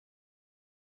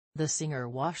The singer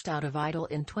washed out of Idol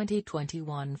in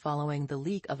 2021 following the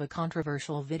leak of a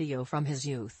controversial video from his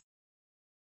youth.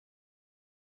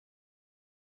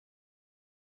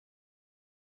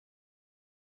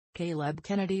 Caleb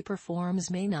Kennedy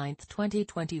performs May 9,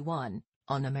 2021,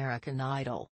 on American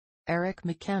Idol. Eric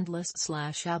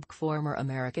McCandless/Abk Former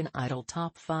American Idol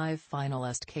Top 5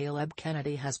 finalist Caleb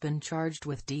Kennedy has been charged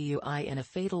with DUI in a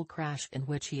fatal crash in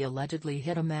which he allegedly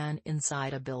hit a man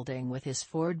inside a building with his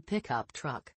Ford pickup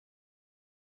truck.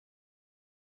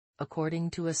 According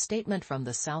to a statement from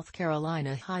the South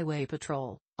Carolina Highway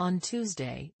Patrol, on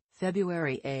Tuesday,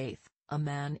 February 8, a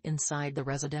man inside the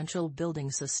residential building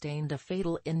sustained a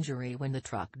fatal injury when the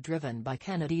truck driven by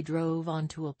Kennedy drove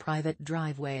onto a private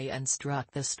driveway and struck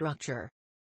the structure.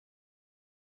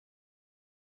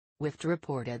 WIFT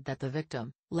reported that the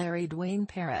victim, Larry Dwayne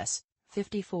Paris,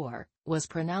 54, was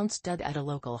pronounced dead at a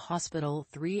local hospital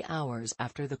 3 hours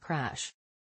after the crash.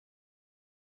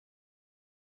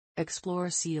 Explore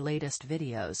see latest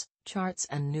videos, charts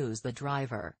and news. The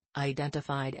driver,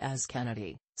 identified as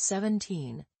Kennedy,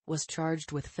 17, was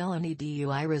charged with felony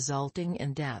DUI resulting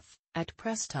in death. At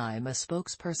press time, a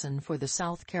spokesperson for the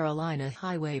South Carolina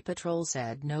Highway Patrol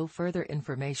said no further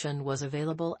information was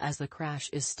available as the crash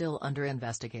is still under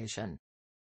investigation.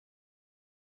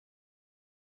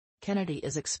 Kennedy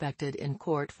is expected in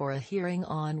court for a hearing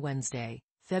on Wednesday,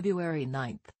 February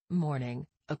 9, morning,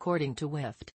 according to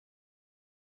WIFT.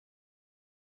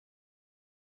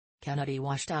 Kennedy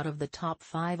washed out of the top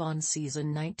 5 on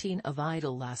season 19 of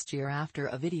Idol last year after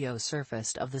a video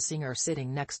surfaced of the singer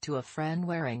sitting next to a friend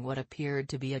wearing what appeared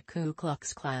to be a Ku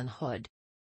Klux Klan hood.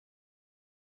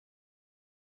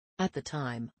 At the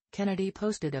time, Kennedy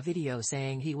posted a video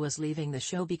saying he was leaving the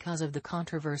show because of the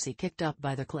controversy kicked up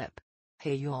by the clip.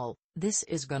 "Hey y'all, this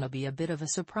is gonna be a bit of a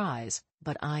surprise,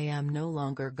 but I am no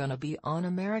longer gonna be on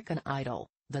American Idol,"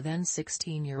 the then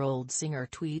 16-year-old singer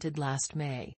tweeted last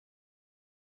May.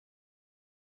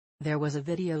 There was a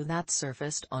video that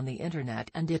surfaced on the internet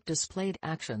and it displayed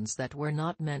actions that were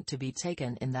not meant to be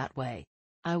taken in that way.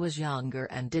 "I was younger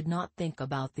and did not think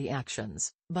about the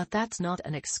actions, but that's not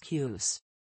an excuse.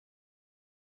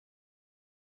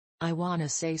 I wanna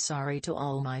say sorry to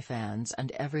all my fans and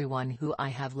everyone who I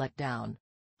have let down.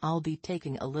 I'll be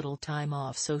taking a little time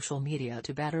off social media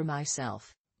to better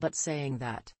myself, but saying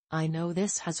that, I know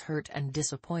this has hurt and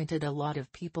disappointed a lot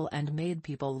of people and made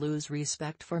people lose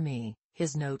respect for me,"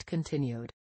 his note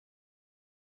continued.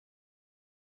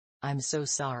 "I'm so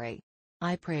sorry.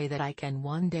 I pray that I can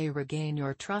one day regain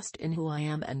your trust in who I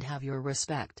am and have your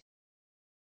respect.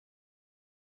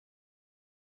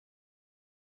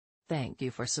 Thank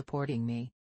you for supporting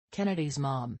me." Kennedy's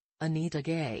mom, Anita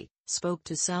Gay, spoke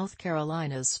to South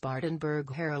Carolina's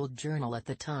Spartanburg Herald-Journal at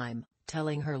the time,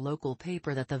 telling her local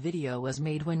paper that the video was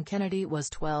made when Kennedy was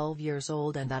 12 years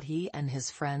old and that he and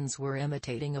his friends were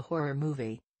imitating a horror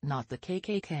movie, not the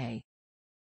KKK.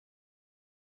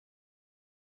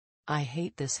 "I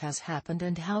hate this has happened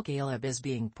and how Caleb is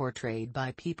being portrayed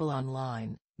by people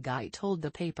online," Guy told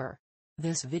the paper.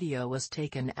 This video was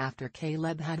taken after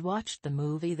Caleb had watched the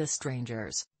movie The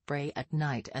Strangers, Pray at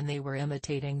Night, and they were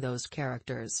imitating those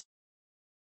characters.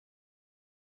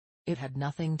 "It had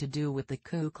nothing to do with the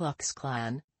Ku Klux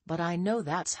Klan, but I know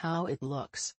that's how it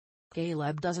looks.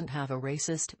 Caleb doesn't have a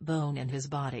racist bone in his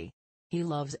body. He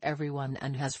loves everyone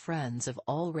and has friends of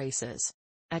all races."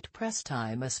 At press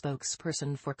time, a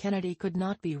spokesperson for Kennedy could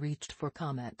not be reached for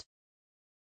comment.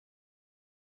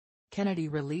 Kennedy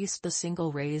released the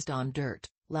single Raised on Dirt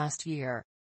last year.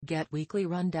 Get weekly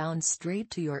rundown straight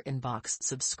to your inbox.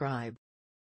 Subscribe.